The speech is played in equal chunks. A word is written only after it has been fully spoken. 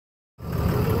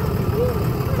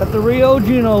Got the Rio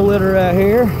Juno litter out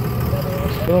here.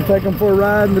 Gonna take them for a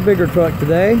ride in the bigger truck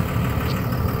today.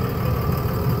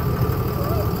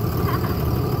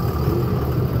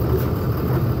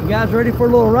 You guys ready for a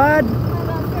little ride?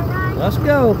 Let's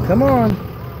go. Come on.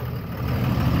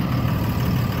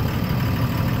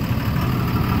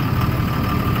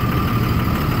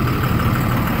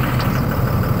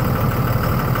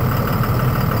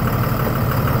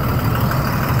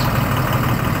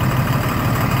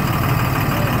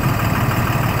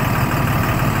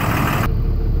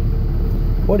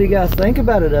 What do you guys think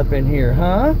about it up in here,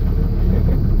 huh?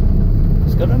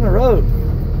 Let's go down the road.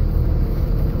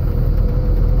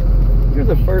 You're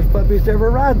the first puppies to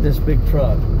ever ride this big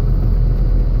truck.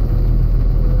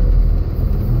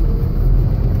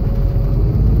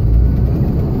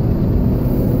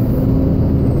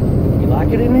 You like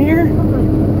it in here?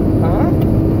 Huh?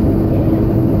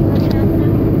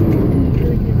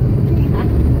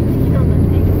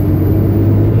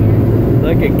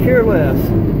 They could care less.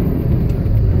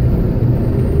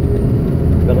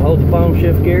 Gotta hold the phone,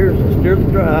 shift gears, and steer the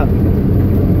drive.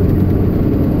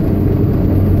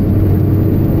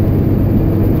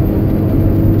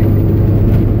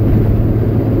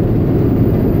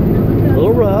 A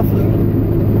little rough.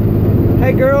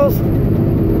 Hey girls,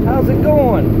 how's it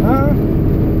going, huh?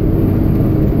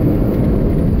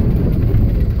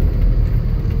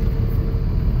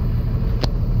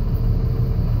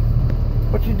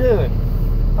 What you doing,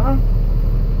 huh?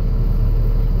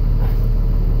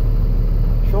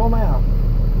 Show them out.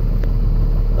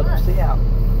 Let them see out.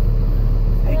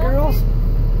 Hey girls.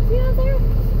 See out there?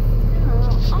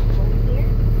 Oh, awkward here.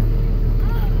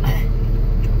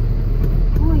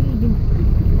 What are you doing?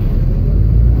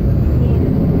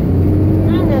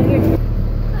 Yeah. I know you're.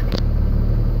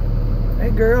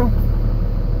 Hey girl.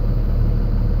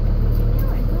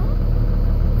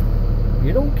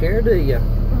 You don't care, do you?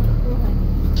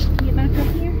 Get back up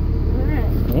here?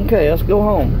 Alright. Okay, let's go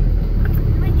home.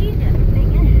 What'd you do?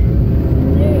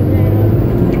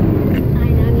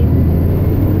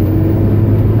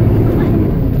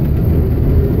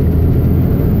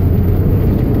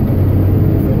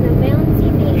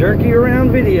 Jerky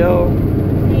around video.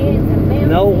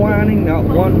 No whining, not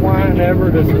one whine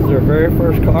ever. This is their very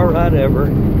first car ride ever.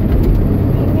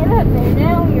 Get up there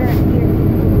now.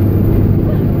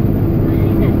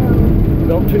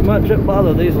 Don't too much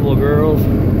bother these little girls.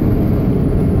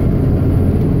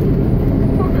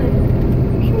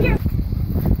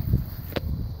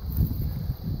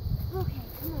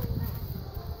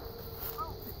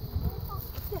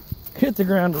 Hit the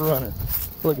ground running.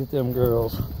 Look at them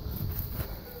girls.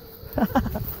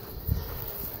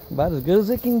 About as good as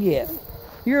it can get.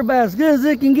 You're about as good as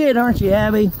it can get, aren't you,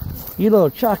 Abby? You little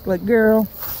chocolate girl.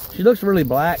 She looks really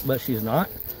black, but she's not.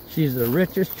 She's the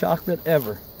richest chocolate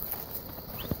ever.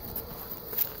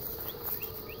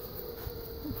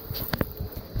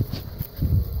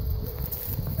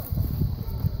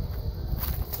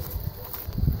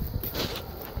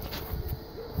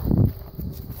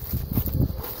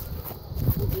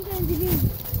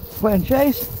 Playing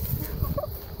chase?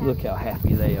 Look how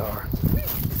happy they are.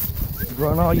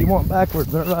 Run all you want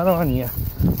backwards, they're right on you.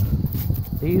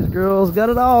 These girls got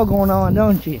it all going on,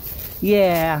 don't you?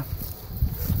 Yeah.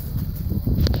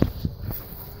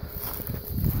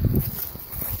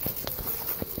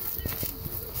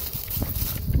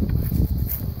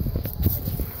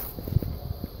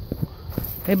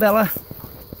 Hey Bella.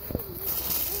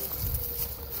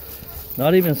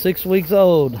 Not even 6 weeks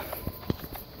old.